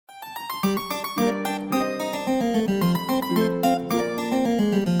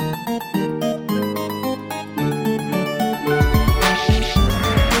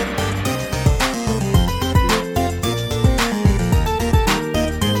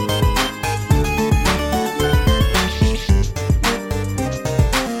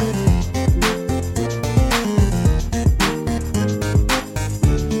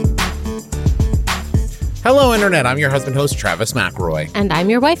Internet. I'm your husband host, Travis McElroy. And I'm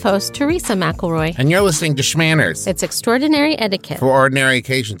your wife host, Teresa McElroy. And you're listening to Schmanners. It's extraordinary etiquette. For ordinary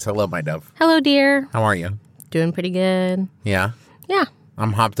occasions. Hello, my dove. Hello, dear. How are you? Doing pretty good. Yeah? Yeah.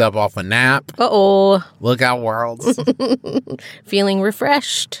 I'm hopped up off a nap. Uh-oh. Lookout worlds. Feeling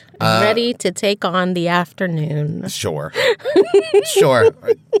refreshed and ready to take on the afternoon. Sure. Sure.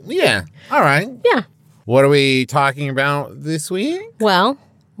 Yeah. All right. Yeah. What are we talking about this week? Well,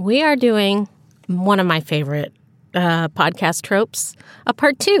 we are doing one of my favorite podcast tropes, a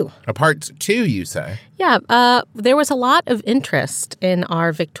part 2. A part 2, you say? Yeah. There was a lot of interest in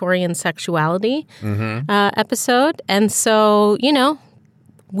our Victorian sexuality episode. And so, you know,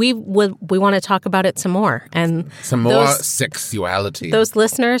 we want to talk about it some more. And some more sexuality. Those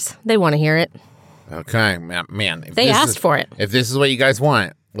listeners, they want to hear it. Okay. Man. They asked for it. If this is what you guys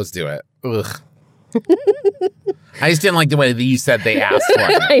want, let's do it. Ugh. I just didn't like the way that you said they asked for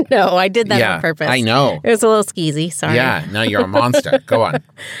it. I know. I did that on purpose. I know. It was a little skeezy. Sorry. Yeah. No, you're a monster. Go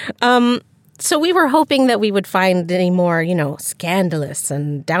on. So we were hoping that we would find any more, you know, scandalous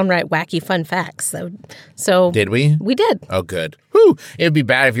and downright wacky fun facts. So did we? We did. Oh, good. Whew. It'd be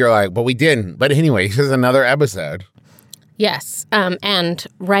bad if you're like, but we didn't. But anyway, here's another episode. Yes. And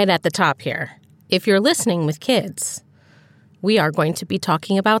right at the top here, if you're listening with kids, we are going to be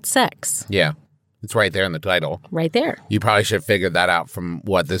talking about sex. Yeah. It's right there in the title. Right there. You probably should have figured that out from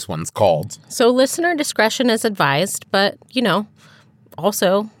what this one's called. So listener discretion is advised, but, you know,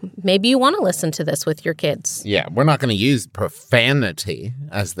 also, maybe you want to listen to this with your kids. Yeah, we're not going to use profanity,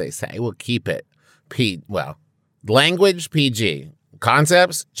 as they say. We'll keep it language PG.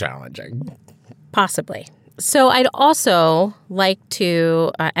 Concepts challenging. Possibly. So I'd also like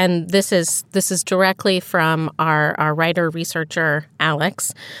to, and this is directly from our writer-researcher,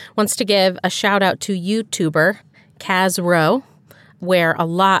 Alex, wants to give a shout-out to YouTuber Kaz Rowe, where a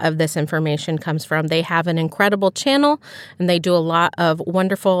lot of this information comes from. They have an incredible channel, and they do a lot of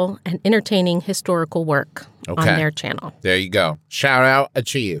wonderful and entertaining historical work on their channel. There you go. Shout out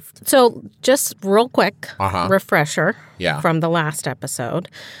achieved. So just real quick, refresher from the last episode.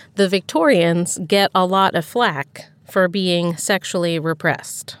 The Victorians get a lot of flack for being sexually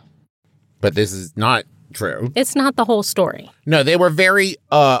repressed. But this is not true. It's not the whole story. No, they were very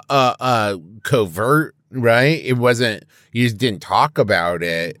covert, right? It wasn't, you just didn't talk about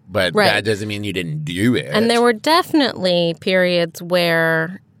it, but that doesn't mean you didn't do it. And there were definitely periods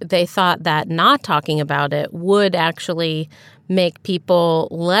where they thought that not talking about it would actually make people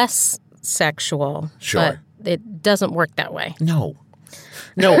less sexual. Sure. But it doesn't work that way. No,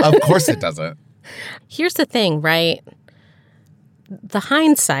 of course it doesn't. Here's the thing, right? The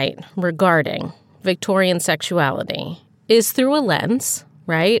hindsight regarding Victorian sexuality is through a lens,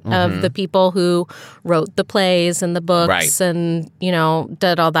 right, of the people who wrote the plays and the books and, you know,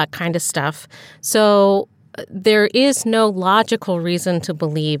 did all that kind of stuff. So there is no logical reason to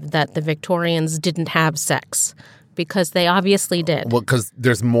believe that the Victorians didn't have sex, because they obviously did. Well, because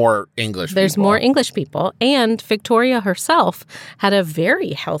there's more English people. There's more English people. And Victoria herself had a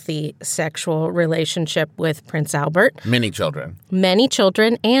very healthy sexual relationship with Prince Albert. Many children.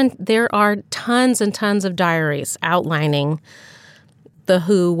 And there are tons and tons of diaries outlining the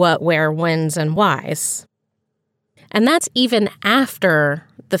who, what, where, whens, and whys. And that's even after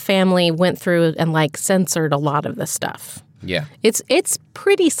the family went through and, like, censored a lot of the stuff. Yeah. It's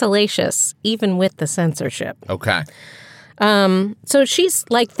pretty salacious, even with the censorship. Okay. So she's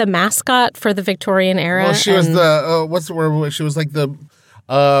like the mascot for the Victorian era. Well, she was the, what's the word? She was like the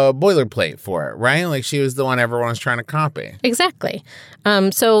boilerplate for it, right? Like she was the one everyone was trying to copy. Exactly.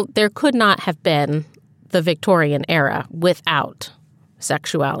 So there could not have been the Victorian era without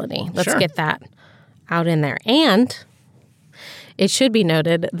sexuality. Let's get that out in there. And it should be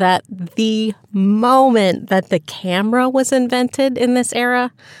noted that the moment that the camera was invented in this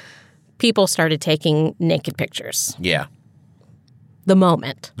era, people started taking naked pictures. Yeah. The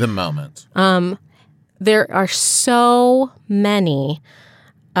moment. There are so many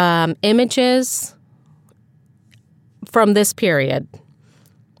images from this period.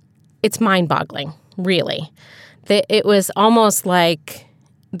 It's mind-boggling, really. It was almost like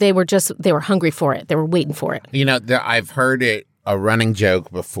they were hungry for it. They were waiting for it. You know, I've heard it a running joke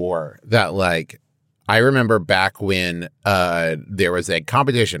before that, like, I remember back when there was a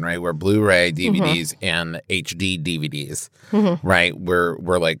competition, right, where Blu-ray DVDs and HD DVDs, right,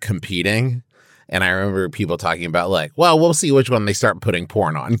 were like competing. And I remember people talking about like, well, we'll see which one they start putting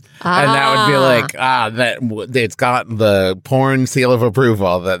porn on. And that would be like, that it's got the porn seal of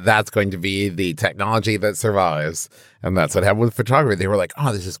approval that's going to be the technology that survives. And that's what happened with photography. They were like,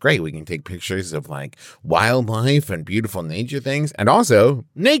 oh, this is great. We can take pictures of like wildlife and beautiful nature things and also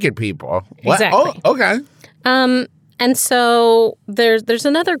naked people. Exactly. Oh, okay. And so there's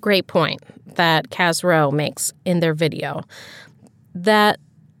another great point that Kaz Rowe makes in their video, that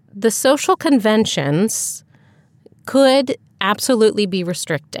the social conventions could absolutely be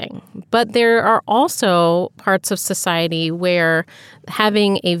restricting. But there are also parts of society where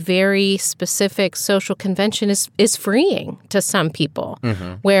having a very specific social convention is freeing to some people,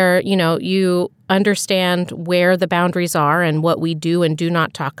 where, you understand where the boundaries are and what we do and do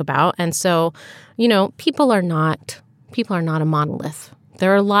not talk about. And so, people are not a monolith.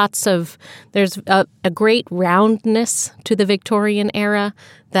 There are there's a great roundness to the Victorian era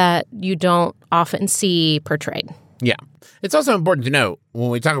that you don't often see portrayed. Yeah. It's also important to note when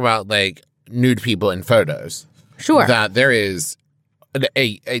we talk about like nude people in photos, sure, that there is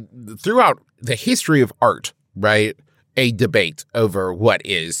a throughout the history of art, right, a debate over what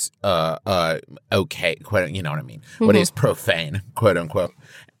is okay, you know what I mean? What is profane, quote unquote.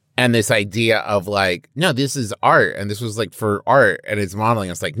 And this idea of like, no, this is art and this was like for art and it's modeling.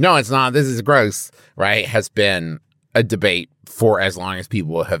 It's like, no, it's not. This is gross, right? Has been a debate for as long as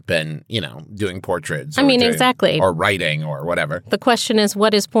people have been, doing portraits. Exactly. Or writing or whatever. The question is,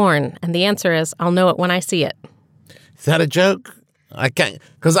 what is porn? And the answer is, I'll know it when I see it. Is that a joke? I can't,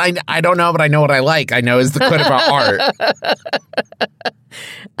 because I don't know, but I know what I like. I know is the quote about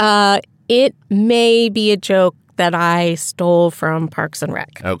art. It may be a joke that I stole from Parks and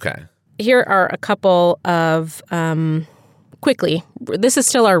Rec. Okay. Here are a couple of, quickly, this is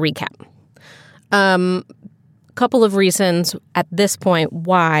still our recap. Couple of reasons at this point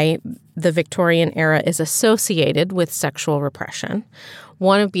why the Victorian era is associated with sexual repression.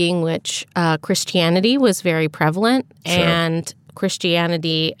 One of being which Christianity was very prevalent, sure, and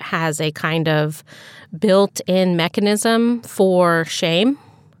Christianity has a kind of built-in mechanism for shame,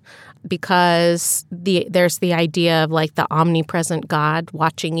 because there's the idea of like the omnipresent God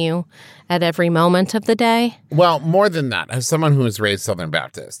watching you at every moment of the day. Well, more than that, as someone who was raised Southern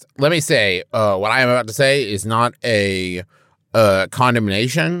Baptist, let me say what I am about to say is not a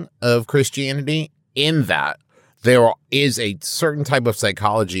condemnation of Christianity, in that there is a certain type of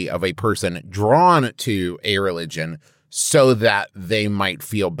psychology of a person drawn to a religion so that they might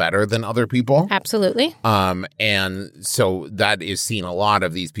feel better than other people. Absolutely. And so that is seen a lot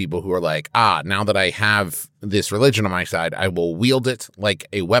of these people who are like, now that I have this religion on my side, I will wield it like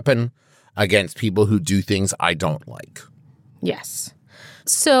a weapon against people who do things I don't like. Yes.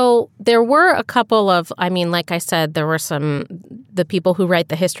 So there were a couple of, like I said, there were the people who write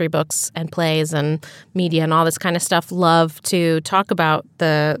the history books and plays and media and all this kind of stuff love to talk about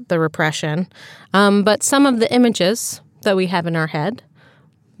the repression. But some of the images that we have in our head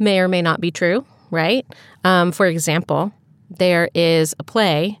may or may not be true, right? For example, there is a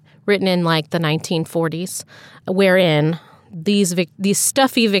play written in like the 1940s wherein these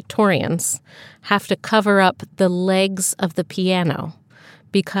stuffy Victorians have to cover up the legs of the piano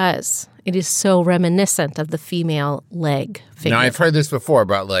because it is so reminiscent of the female leg figure. Now, I've heard this before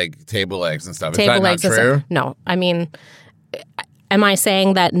about like table legs and stuff. Table is that legs not true? No. Am I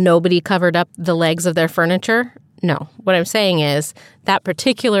saying that nobody covered up the legs of their furniture? No. What I'm saying is that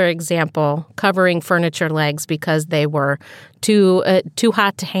particular example, covering furniture legs because they were too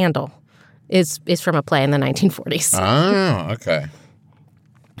hot to handle, is from a play in the 1940s. Oh, okay.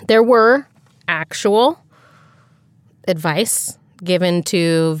 There were actual advice given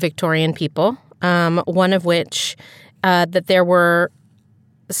to Victorian people, one of which that there were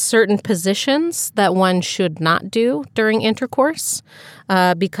certain positions that one should not do during intercourse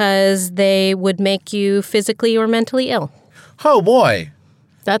because they would make you physically or mentally ill. Oh, boy.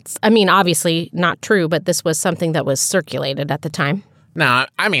 That's, obviously not true, but this was something that was circulated at the time. Now,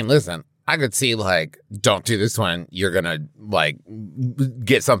 listen, I could see, like, don't do this one. You're going to, like,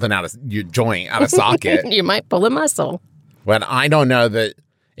 get something out of your joint, out of socket. You might pull a muscle. But I don't know that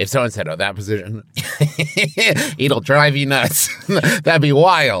if someone said, that position, it'll drive you nuts. That'd be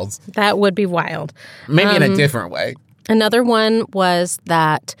wild. That would be wild. Maybe in a different way. Another one was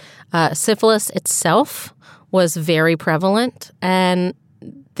that syphilis itself was very prevalent, and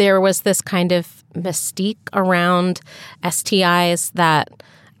there was this kind of mystique around STIs that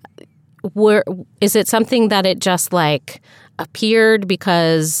is it something that it just like appeared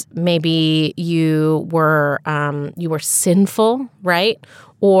because maybe you were sinful, right?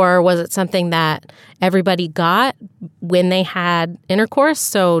 Or was it something that everybody got when they had intercourse,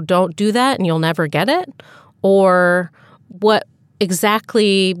 so don't do that and you'll never get it? Or what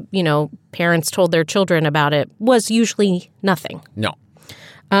exactly, parents told their children about it was usually nothing. No.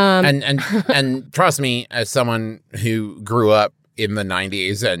 And trust me, as someone who grew up in the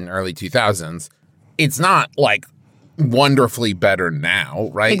 90s and early 2000s, it's not like wonderfully better now,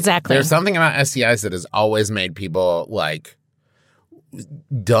 right? Exactly. There's something about STIs that has always made people like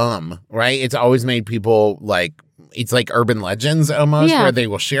dumb, right? It's always made people like, it's like urban legends almost, where they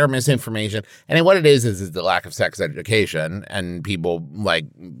will share misinformation. And what it is the lack of sex education and people like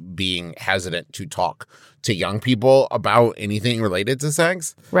being hesitant to talk to young people about anything related to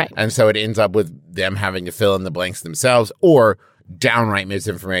sex. Right. And so it ends up with them having to fill in the blanks themselves, or downright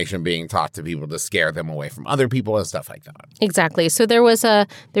misinformation being taught to people to scare them away from other people and stuff like that. Exactly. So there was a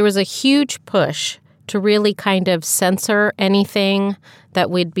huge push to really kind of censor anything that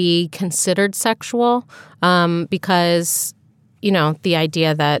would be considered sexual, because, you know, the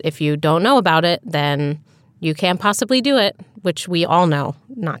idea that if you don't know about it, then you can't possibly do it, which we all know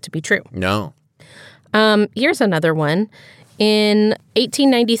not to be true. No. Here's another one. In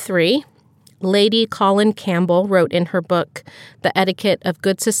 1893, Lady Colin Campbell wrote in her book, The Etiquette of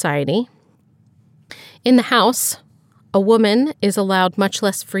Good Society, "In the house, a woman is allowed much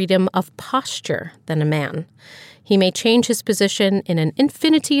less freedom of posture than a man. He may change his position in an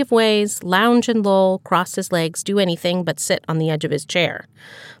infinity of ways, lounge and loll, cross his legs, do anything but sit on the edge of his chair.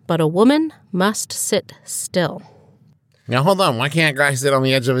 But a woman must sit still." Now, hold on. Why can't a guy sit on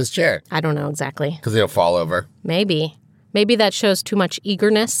the edge of his chair? I don't know exactly. Because he'll fall over. Maybe that shows too much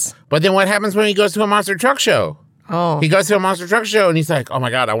eagerness. But then what happens when he goes to a monster truck show? Oh. He goes to a monster truck show and he's like, oh my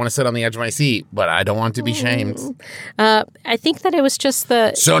God, I want to sit on the edge of my seat, but I don't want to be shamed. I think that it was just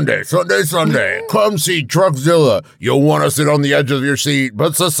the... Sunday. Come see Truckzilla. You'll want to sit on the edge of your seat,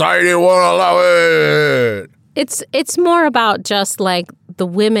 but society won't allow it. It's more about just like the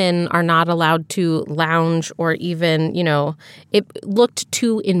women are not allowed to lounge or even, you know, it looked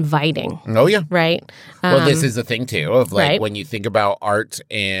too inviting. Oh, yeah. Right? Well, this is the thing, too, of like right? when you think about art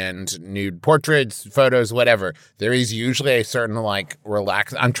and nude portraits, photos, whatever, there is usually a certain like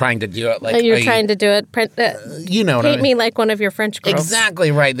I'm trying to do it like... You're trying to do it. You know what paint me like one of your French girls.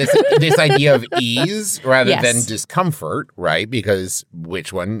 Exactly right. This idea of ease rather Yes. than discomfort, right? Because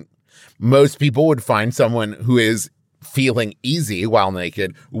which one... Most people would find someone who is feeling easy while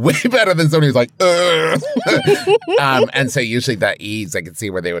naked way better than somebody who's like, and so usually that ease, I can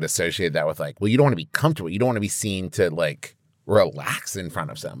see where they would associate that with like, well, you don't want to be comfortable. You don't want to be seen to like relax in front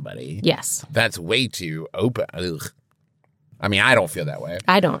of somebody. Yes. That's way too open. Ugh. I mean, I don't feel that way.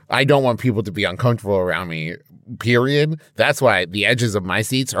 I don't want people to be uncomfortable around me, period. That's why the edges of my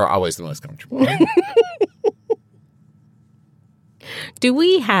seats are always the most comfortable. Do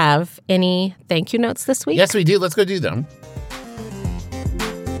we have any thank you notes this week? Yes, we do. Let's go do them.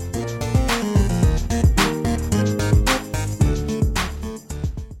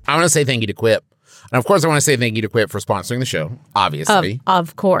 I want to say thank you to Quip. And of course, I want to say thank you to Quip for sponsoring the show, obviously.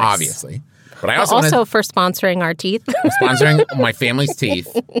 Of course. Obviously. But I also for sponsoring our teeth. Sponsoring my family's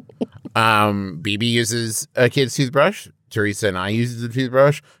teeth. BB uses a kid's toothbrush. Teresa and I use the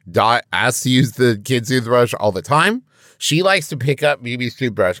toothbrush. Dot asks to use the kid's toothbrush all the time. She likes to pick up BB's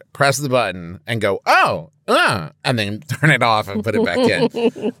toothbrush, press the button, and go, and then turn it off and put it back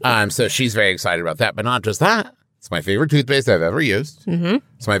in. So she's very excited about that. But not just that. It's my favorite toothpaste I've ever used. Mm-hmm.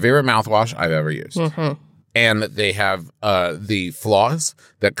 It's my favorite mouthwash I've ever used. Mm-hmm. And they have the floss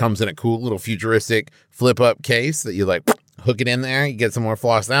that comes in a cool little futuristic flip-up case that you like hook it in there. You get some more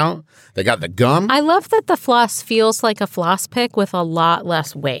floss out. They got the gum. I love that the floss feels like a floss pick with a lot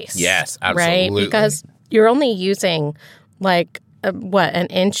less waste. Yes, absolutely. Right? Because you're only using like an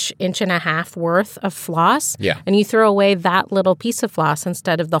inch and a half worth of floss. Yeah. And you throw away that little piece of floss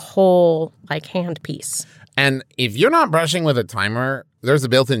instead of the whole like hand piece. And if you're not brushing with a timer, there's a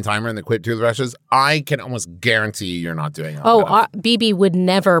built-in timer in the Quip toothbrushes. I can almost guarantee you're not doing it. BB would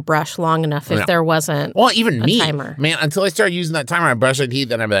never brush long enough if there wasn't even a timer. Man, until I started using that timer, I brush my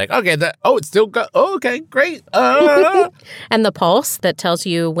teeth and I'd be like, okay, it's still good. Oh, okay, great. And the pulse that tells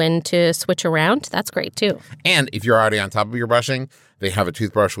you when to switch around, that's great too. And if you're already on top of your brushing, they have a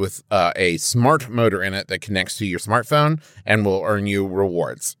toothbrush with a smart motor in it that connects to your smartphone and will earn you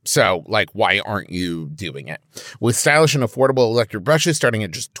rewards. So, like, why aren't you doing it? With stylish and affordable electric brushes starting at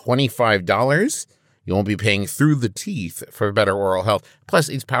just $25, you won't be paying through the teeth for better oral health. Plus,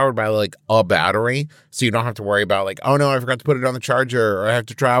 it's powered by, like, a battery, so you don't have to worry about, like, oh, no, I forgot to put it on the charger, or I have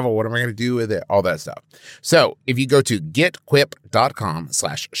to travel. What am I going to do with it? All that stuff. So, if you go to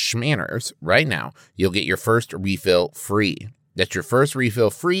getquip.com/schmanners right now, you'll get your first refill free. That's your first refill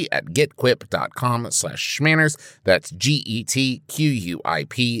free at getquip.com/schmanners. That's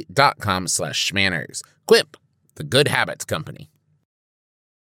GETQUIP.com/schmanners. Quip, the good habits company.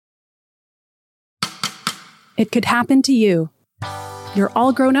 It could happen to you. You're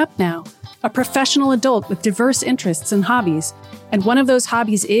all grown up now, a professional adult with diverse interests and hobbies. And one of those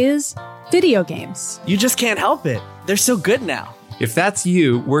hobbies is video games. You just can't help it. They're so good now. If that's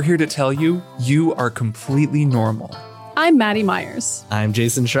you, we're here to tell you, you are completely normal. I'm Maddie Myers. I'm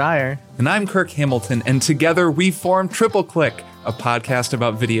Jason Schreier. And I'm Kirk Hamilton, and together we form Triple Click, a podcast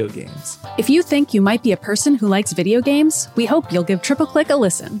about video games. If you think you might be a person who likes video games, we hope you'll give Triple Click a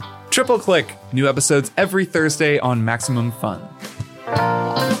listen. Triple Click, new episodes every Thursday on Maximum Fun.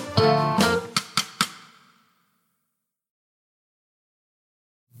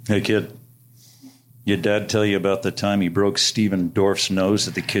 Hey, kid. Your dad tell you about the time he broke Steven Dorff's nose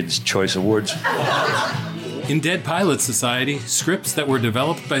at the Kids' Choice Awards? In Dead Pilot Society, scripts that were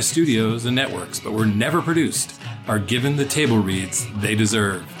developed by studios and networks but were never produced are given the table reads they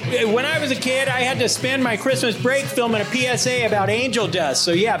deserve. When I was a kid, I had to spend my Christmas break filming a PSA about angel dust.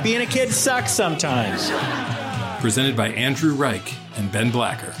 So yeah, being a kid sucks sometimes. Presented by Andrew Reich and Ben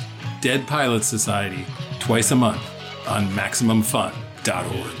Blacker. Dead Pilot Society, twice a month on MaximumFun.org.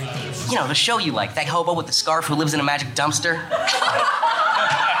 You know, the show you like, that hobo with the scarf who lives in a magic dumpster.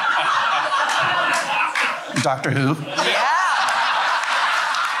 Doctor Who? Yeah!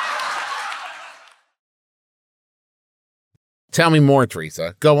 Tell me more,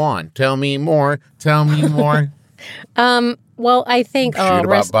 Teresa. Go on. Tell me more. Tell me more. Well, I think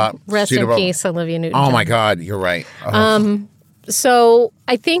rest in peace, Olivia Newton-John. Oh my God, you're right. So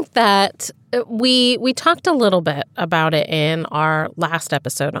I think that we talked a little bit about it in our last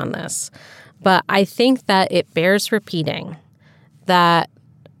episode on this, but I think that it bears repeating that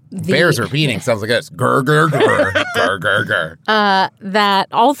bears repeating sounds like this. Grr, grr, grr, grr, grr, grr. That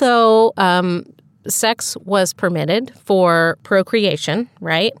although sex was permitted for procreation,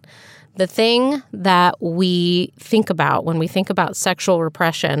 right? The thing that we think about when we think about sexual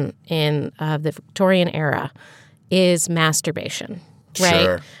repression in the Victorian era is masturbation, right?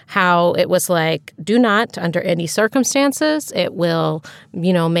 Sure. How it was like, do not, under any circumstances, it will,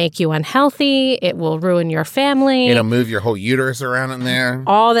 make you unhealthy. It will ruin your family. It'll move your whole uterus around in there.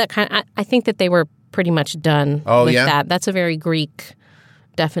 All that kind. I think that they were pretty much done with that. That's a very Greek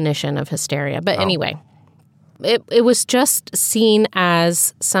definition of hysteria. But anyway, it was just seen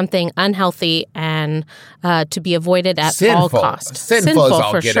as something unhealthy and to be avoided at all costs. Sinful as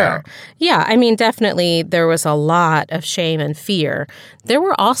all for get sure. out. Yeah, I mean, definitely there was a lot of shame and fear. There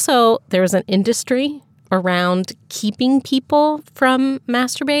was an industry around keeping people from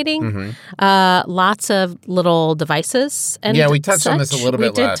masturbating. Lots of little devices and we touched on this a little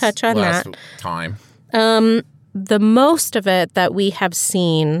bit last time. The most of it that we have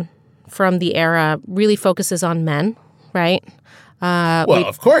seen from the era really focuses on men, right?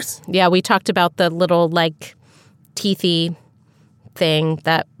 Of course. Yeah, we talked about the little, teethy thing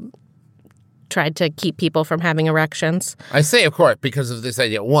that tried to keep people from having erections. I say, of course, because of this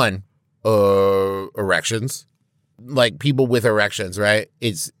idea. One, erections. Like, people with erections, right?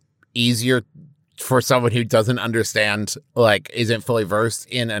 It's easier for someone who doesn't understand, isn't fully versed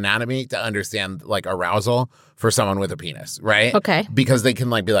in anatomy to understand, arousal for someone with a penis, right? Okay. Because they can,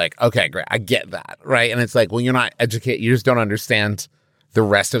 be like, okay, great, I get that, right? And it's like, well, you're not educated. You just don't understand the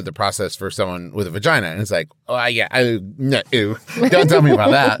rest of the process for someone with a vagina. And it's like, no, ew. Don't tell me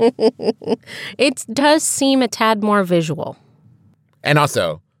about that. It does seem a tad more visual. And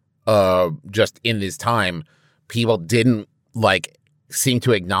also, just in this time, people didn't, seem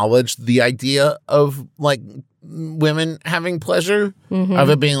to acknowledge the idea of women having pleasure, of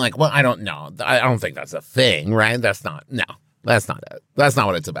it being like, well, I don't know. I don't think that's a thing, right? That's not it. That's not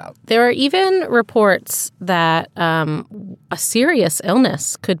what it's about. There are even reports that a serious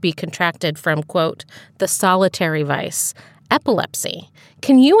illness could be contracted from, quote, the solitary vice, epilepsy.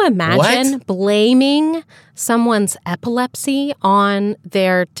 Can you imagine blaming someone's epilepsy on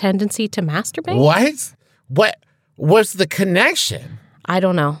their tendency to masturbate? What's the connection? I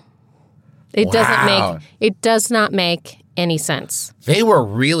don't know. It does not make any sense. They were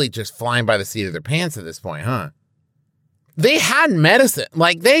really just flying by the seat of their pants at this point, huh? They had medicine.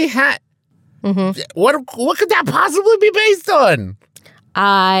 They had what could that possibly be based on?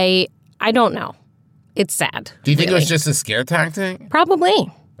 I don't know. It's sad. Do you think it was just a scare tactic?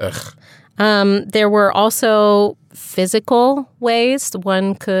 Probably. Ugh. There were also physical ways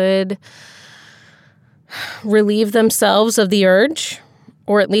one could relieve themselves of the urge,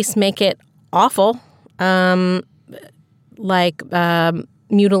 or at least make it awful,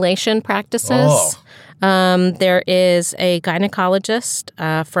 mutilation practices. There is a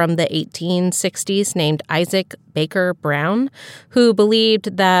gynecologist from the 1860s named Isaac Baker Brown who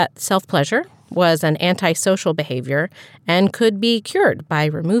believed that self-pleasure was an antisocial behavior and could be cured by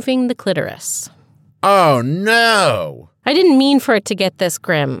removing the clitoris. Oh, no. I didn't mean for it to get this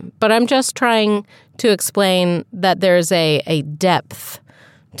grim, but I'm just trying to explain that there's a depth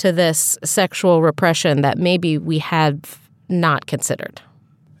to this sexual repression that maybe we had not considered.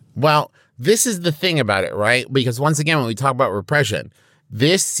 Well, this is the thing about it, right? Because once again, when we talk about repression,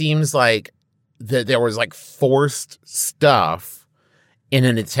 this seems like that there was like forced stuff in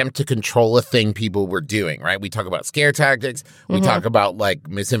an attempt to control a thing people were doing, right? We talk about scare tactics. We talk about like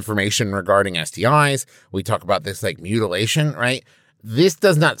misinformation regarding STIs. We talk about this like mutilation, right? This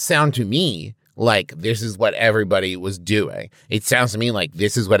does not sound to me like this is what everybody was doing. It sounds to me like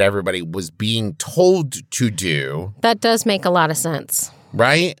this is what everybody was being told to do. That does make a lot of sense.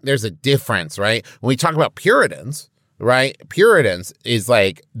 Right? There's a difference, right? When we talk about Puritans, right? Puritans is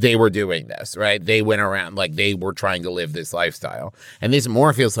like they were doing this, right? They went around like they were trying to live this lifestyle. And this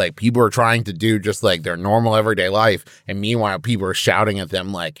more feels like people are trying to do just like their normal everyday life. And meanwhile, people are shouting at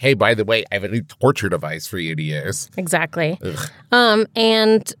them like, hey, by the way, I have a new torture device for you to use. Exactly.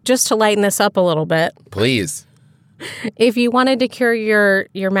 And just to lighten this up a little bit. Please. If you wanted to cure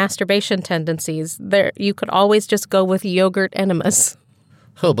your masturbation tendencies, there you could always just go with yogurt enemas.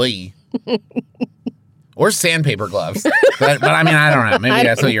 Oh, boy. Or sandpaper gloves. But I mean, I don't know. Maybe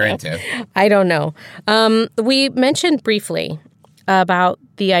that's what you're into. I don't know. We mentioned briefly about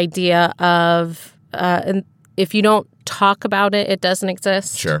the idea of if you don't talk about it, it doesn't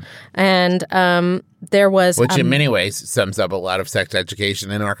exist. Sure. And there was... Which in many ways sums up a lot of sex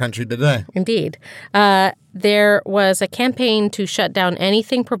education in our country today. Indeed. There was a campaign to shut down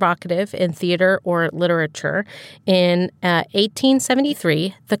anything provocative in theater or literature. In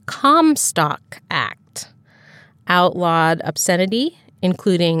 1873, the Comstock Act outlawed obscenity,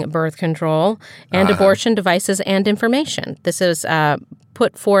 including birth control, and abortion devices and information. This is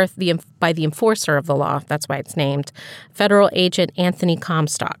put forth by the enforcer of the law. That's why it's named Federal Agent Anthony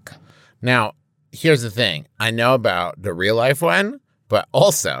Comstock. Now, here's the thing. I know about the real life one, but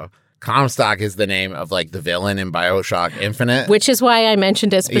also Comstock is the name of like the villain in BioShock Infinite. Which is why I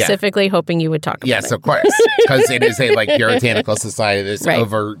mentioned it specifically, hoping you would talk about it. Yes, of course. Because it is a like puritanical society, this Right.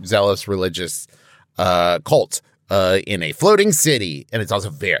 overzealous religious cult. In a floating city, and it's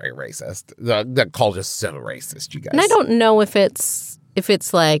also very racist. The cult is so racist, you guys. And I don't know if it's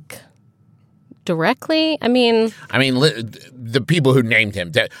like directly. I mean, the people who named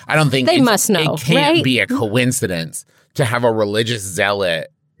him, I don't think they must know. It can't right? be a coincidence to have a religious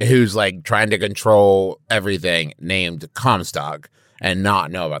zealot who's like trying to control everything named Comstock and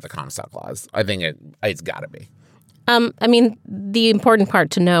not know about the Comstock laws. I think it's got to be. I mean, the important part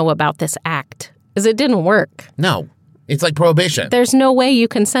to know about this act is it didn't work. No. It's like prohibition. There's no way you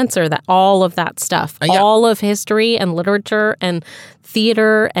can censor that all of that stuff. Yeah. All of history and literature and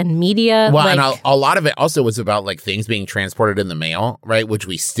theater and media. Well, and a lot of it also was about like things being transported in the mail, right? Which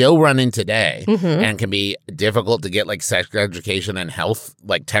we still run in today and can be difficult to get like sex education and health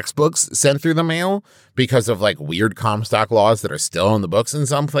like textbooks sent through the mail because of like weird Comstock laws that are still in the books in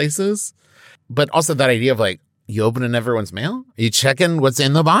some places. But also that idea of like, you opening everyone's mail? Are you checking what's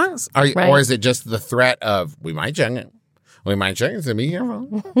in the box? Right. Or is it just the threat of, we might check it. We might check it, so be careful.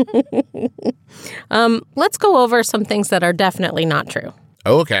 Let's go over some things that are definitely not true.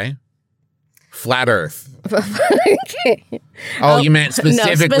 Oh, okay. Flat Earth. Okay. Oh, you meant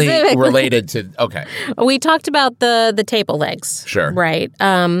specifically specifically related to, okay. We talked about the table legs. Sure. Right.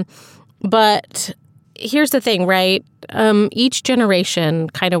 But here's the thing, right? Each generation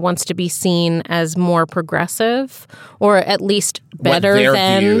kind of wants to be seen as more progressive, or at least better what their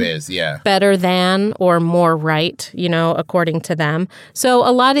than. view is, yeah. Better than or more right, according to them. So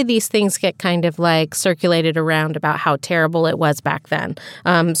a lot of these things get kind of like circulated around about how terrible it was back then.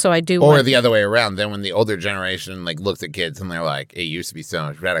 So I do. Or the other way around. Then when the older generation like looks at kids and they're like, it used to be so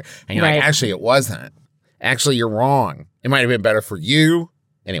much better. And you're like, actually, it wasn't. Actually, you're wrong. It might have been better for you.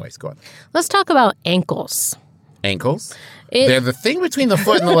 Anyways, go on. Let's talk about ankles. Ankles? They're the thing between the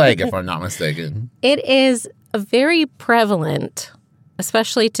foot and the leg, if I'm not mistaken. It is very prevalent,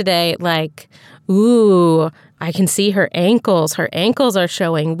 especially today, like, ooh, I can see her ankles. Her ankles are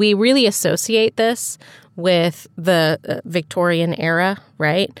showing. We really associate this with the Victorian era,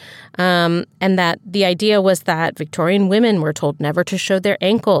 right? And that the idea was that Victorian women were told never to show their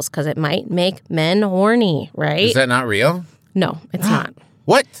ankles because it might make men horny, right? Is that not real? No, it's not.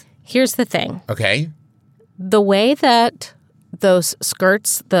 What? Here's the thing. Okay. The way that those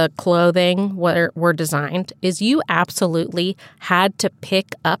skirts, the clothing were designed is you absolutely had to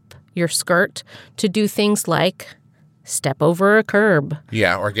pick up your skirt to do things like step over a curb.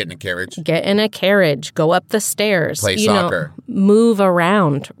 Yeah, or get in a carriage. Get in a carriage, go up the stairs. Play soccer. Move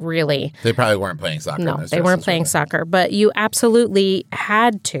around, really. They probably weren't playing soccer. No, they weren't playing soccer. But you absolutely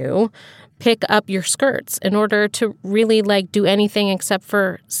had to pick up your skirts in order to really like do anything except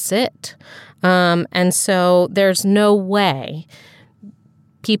for sit. And so there's no way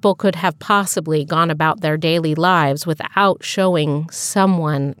people could have possibly gone about their daily lives without showing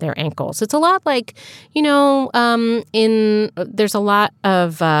someone their ankles. It's a lot like, there's a lot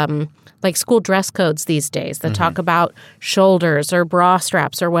of like school dress codes these days that talk about shoulders or bra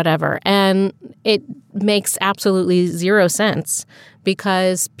straps or whatever. And it makes absolutely zero sense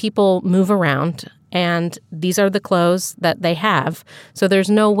because people move around and these are the clothes that they have. So there's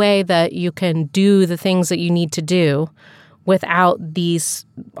no way that you can do the things that you need to do without these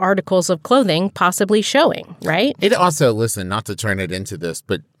articles of clothing possibly showing, right? It also, listen, not to turn it into this,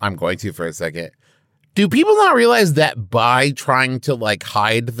 but I'm going to for a second. Do people not realize that by trying to like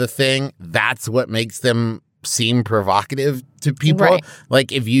hide the thing, that's what makes them seem provocative to people? Right.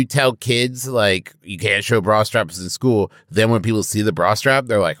 Like if you tell kids like you can't show bra straps in school, then when people see the bra strap,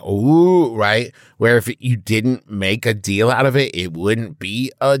 they're like, "Ooh," right? Where if you didn't make a deal out of it, it wouldn't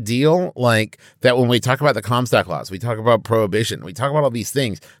be a deal. Like that when we talk about the Comstock laws, we talk about prohibition, we talk about all these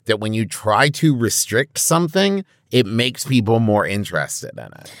things that when you try to restrict something, it makes people more interested in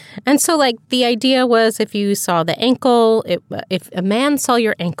it. And so, like, the idea was if you saw the ankle, if a man saw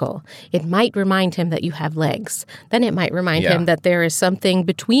your ankle, it might remind him that you have legs. Then it might remind him that there is something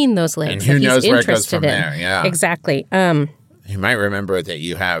between those legs and who that knows he's where it goes from interested in. there, yeah. Exactly. You might remember that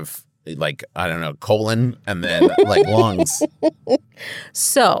you have, like, I don't know, colon and then, like, lungs.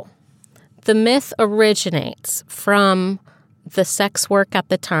 So, the myth originates from the sex work at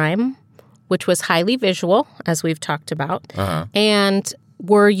the time, which was highly visual, as we've talked about. And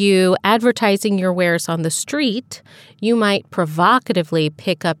were you advertising your wares on the street, you might provocatively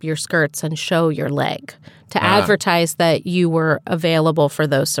pick up your skirts and show your leg to advertise that you were available for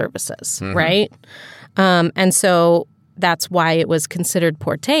those services, right? And so that's why it was considered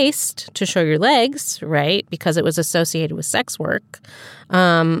poor taste to show your legs, right? Because it was associated with sex work.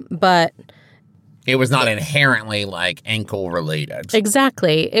 But it was not inherently like ankle related.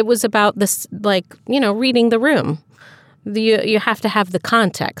 Exactly. It was about this, like, reading the room. You have to have the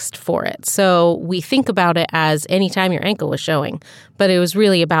context for it. So we think about it as any time your ankle was showing, but it was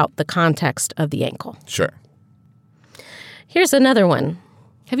really about the context of the ankle. Sure. Here's another one.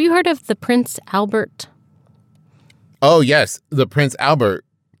 Have you heard of the Prince Albert? Oh, yes. The Prince Albert,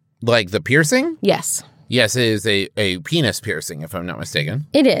 like the piercing? Yes. Yes, it is a penis piercing, if I'm not mistaken.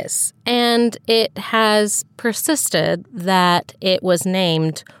 It is. And it has persisted that it was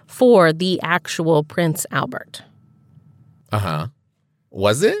named for the actual Prince Albert. Uh-huh.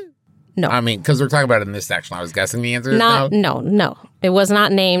 Was it? No. I mean, because we're talking about it in this section. I was guessing the answer is no. No. It was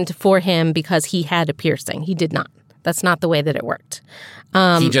not named for him because he had a piercing. He did not. That's not the way that it worked.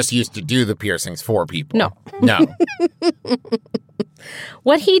 He just used to do the piercings for people. No.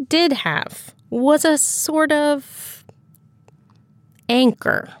 What he did have was a sort of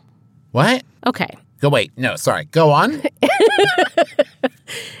anchor. What? Okay. Go on.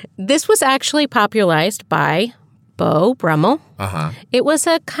 This was actually popularized by Beau Brummel. Uh-huh. It was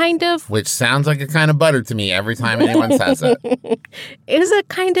a kind of... Which sounds like a kind of butter to me every time anyone says it. It was a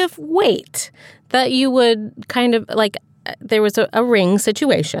kind of weight that you would kind of like... There was a ring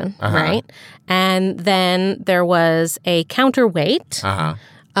situation, right? And then there was a counterweight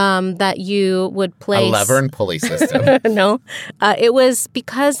that you would place... A lever and pulley system. No. It was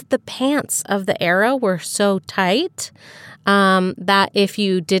because the pants of the era were so tight that if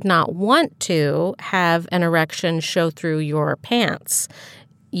you did not want to have an erection show through your pants,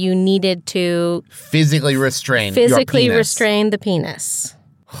 you needed to... Physically restrain the penis.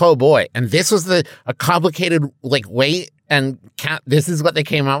 Oh, boy. And this was a complicated, like, weight and this is what they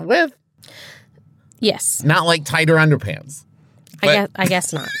came up with? Yes. Not like tighter underpants. I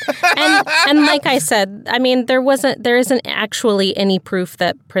guess not. And like I said, I mean, there isn't actually any proof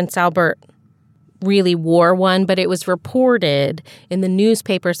that Prince Albert really wore one, but it was reported in the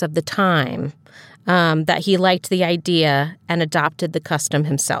newspapers of the time that he liked the idea and adopted the custom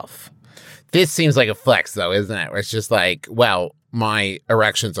himself. This seems like a flex, though, isn't it? Where it's just like, well, my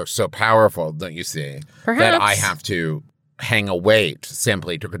erections are so powerful, don't you see? Perhaps. That I have to hang a weight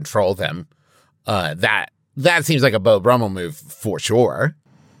simply to control them. That seems like a Beau Brummel move for sure.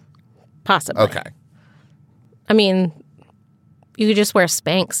 Possibly. Okay. I mean, you could just wear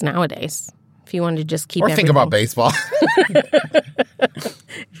Spanx nowadays if you wanted to just keep everything. Think about baseball.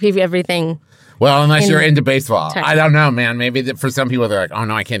 Keep everything. Well, unless you're into baseball. Text. I don't know, man. Maybe for some people, they're like, oh,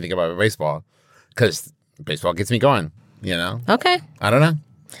 no, I can't think about baseball because baseball gets me going, you know? Okay. I don't know.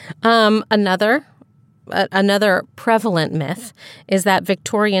 Another prevalent myth is that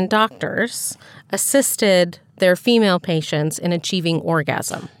Victorian doctors assisted their female patients in achieving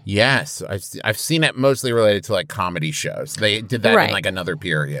orgasm. Yes. I've seen it mostly related to, like, comedy shows. They did that in, like, another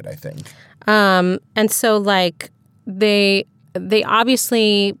period, I think. And so, like, they they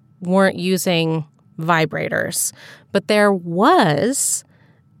obviously weren't using vibrators, but there was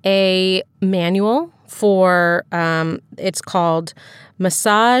a manual for, it's called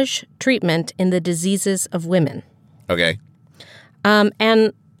Massage Treatment in the Diseases of Women. Okay.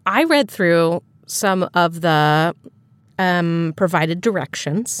 And I read through some of the provided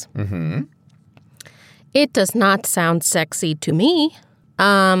directions. Mm-hmm. It does not sound sexy to me,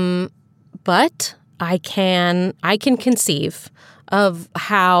 but I can conceive of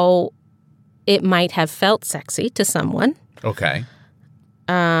how it might have felt sexy to someone. Okay.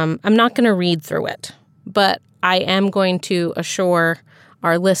 I'm not going to read through it, but I am going to assure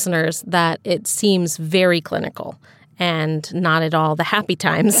our listeners that it seems very clinical and not at all the happy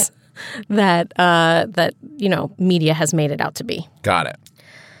times that media has made it out to be. Got it.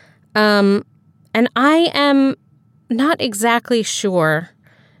 And I am not exactly sure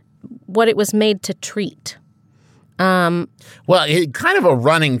what it was made to treat. Well, kind of a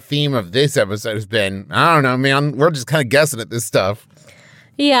running theme of this episode has been, I don't know, man, we're just kind of guessing at this stuff.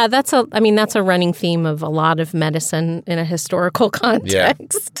 Yeah, that's a running theme of a lot of medicine in a historical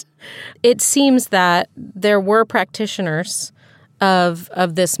context. Yeah. It seems that there were practitioners of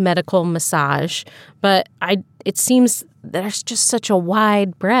this medical massage, but it seems there's just such a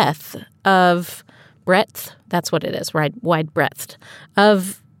wide breadth. That's what it is, right? Wide breadth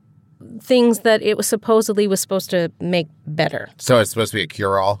of things that it was supposed to make better. So it's supposed to be a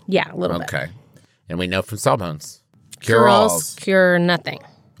cure-all? Yeah, a little bit. Okay. And we know from Sawbones. Cure-alls cure nothing.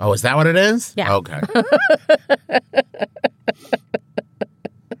 Oh, is that what it is? Yeah. Okay.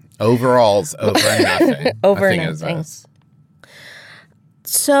 Overalls over nothing. Over nothing.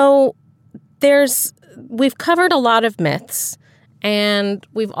 So we've covered a lot of myths, and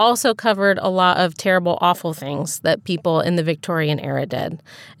we've also covered a lot of terrible, awful things that people in the Victorian era did.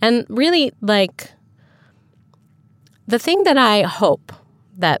 And really, like, the thing that I hope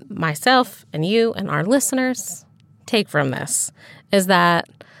that myself and you and our listeners take from this is that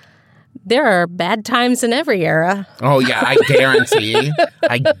there are bad times in every era. Oh, yeah, I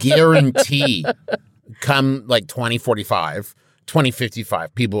guarantee come like 2045,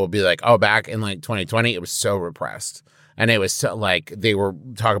 2055, people will be like, oh, back in like 2020, it was so repressed. And it was so, like, they were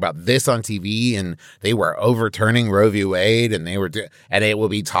talking about this on TV, and they were overturning Roe v. Wade, and and it will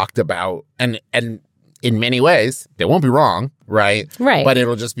be talked about. And in many ways, they won't be wrong, right? Right. But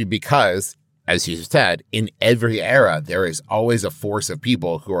it'll just be because, as you said, in every era, there is always a force of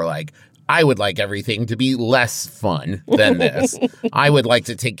people who are like, I would like everything to be less fun than this. I would like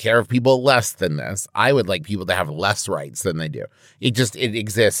to take care of people less than this. I would like people to have less rights than they do. It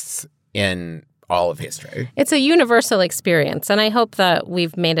exists in all of history. It's a universal experience, and I hope that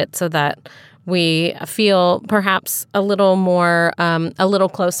we've made it so that we feel perhaps a little more, a little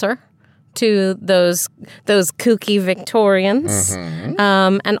closer to those kooky Victorians,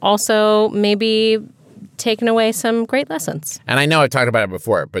 and also maybe taken away some great lessons. And I know I've talked about it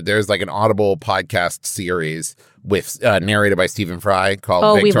before, but there's like an Audible podcast series with narrated by Stephen Fry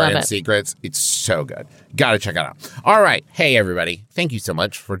called Victorian Secrets. It's so good. Got to check it out. All right. Hey, everybody. Thank you so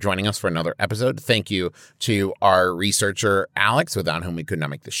much for joining us for another episode. Thank you to our researcher, Alex, without whom we could not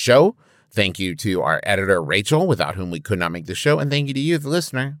make the show. Thank you to our editor, Rachel, without whom we could not make the show. And thank you to you, the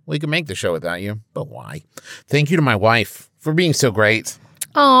listener. We could make the show without you, but why? Thank you to my wife for being so great.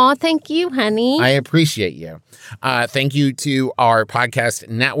 Aw, thank you, honey. I appreciate you. Thank you to our podcast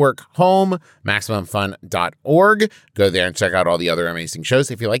network home, MaximumFun.org. Go there and check out all the other amazing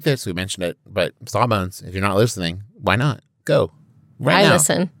shows. If you like this, we mentioned it, but Sawbones, if you're not listening, why not? Go right now. I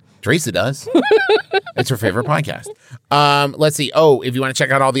listen. Teresa does. It's her favorite podcast. Let's see. Oh, if you want to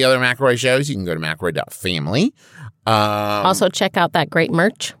check out all the other McElroy shows, you can go to McElroy.family. Also, check out that great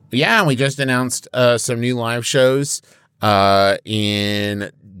merch. Yeah, we just announced some new live shows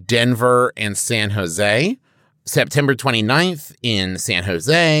in Denver and San Jose. September 29th in San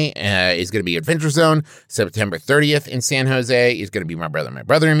Jose is going to be Adventure Zone. September 30th in San Jose is going to be My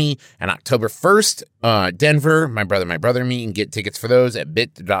Brother and Me. And October 1st, Denver, My Brother and Me. You can get tickets for those at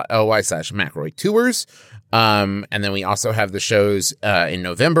bit.ly/McElroy Tours. And then we also have the shows in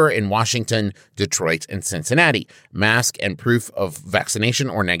November in Washington, Detroit, and Cincinnati. Mask and proof of vaccination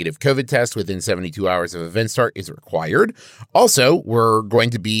or negative COVID test within 72 hours of event start is required. Also, we're going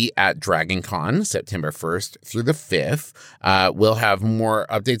to be at Dragon Con September 1st through the 5th. We'll have more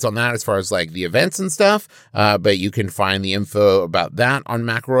updates on that as far as like the events and stuff, but you can find the info about that on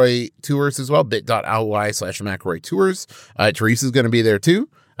McElroy Tours as well, bit.ly/McElroy Tours. Teresa's going to be there too.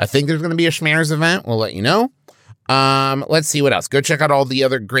 I think there's going to be a Schmanners event. We'll let you know. Let's see what else. Go check out all the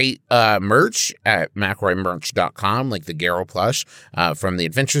other great merch at McElroymerch.com, like the Garrow plush from the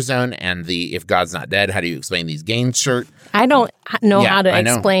Adventure Zone and the If God's Not Dead, How Do You Explain These Games shirt. I don't know how to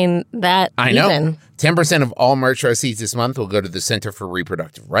explain that. I know. 10% of all merch receipts this month will go to the Center for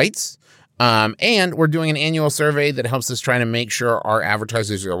Reproductive Rights. And we're doing an annual survey that helps us try to make sure our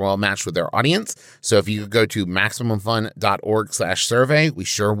advertisers are well matched with their audience. So if you could go to MaximumFun.org/survey, we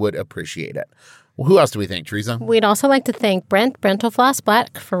sure would appreciate it. Well, who else do we thank, Teresa? We'd also like to thank Brent Brentelfloss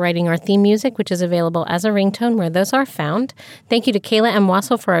Black for writing our theme music, which is available as a ringtone where those are found. Thank you to Kayla M.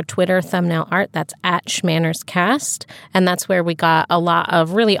 Wassel for our Twitter thumbnail art. That's at SchmannersCast. And that's where we got a lot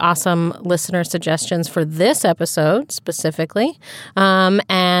of really awesome listener suggestions for this episode specifically.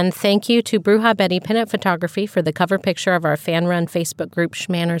 And thank you to Bruja Betty Pinup Photography for the cover picture of our fan-run Facebook group,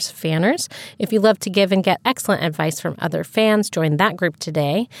 Schmanners Fanners. If you love to give and get excellent advice from other fans, join that group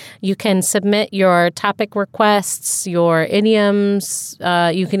today. You can submit your topic requests, your idioms.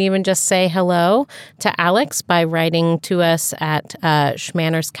 You can even just say hello to Alex by writing to us at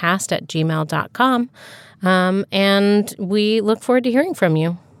schmannerscast@gmail.com. And we look forward to hearing from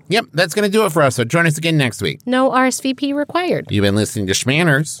you. Yep, that's going to do it for us. So join us again next week. No RSVP required. You've been listening to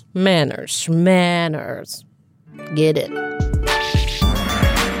Schmanners. Schmanners. Get it.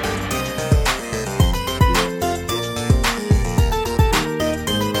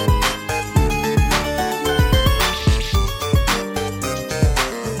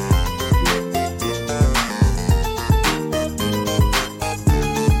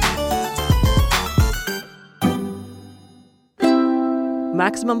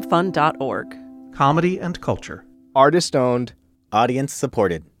 MaximumFun.org. Comedy and culture. Artist owned. Audience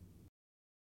supported.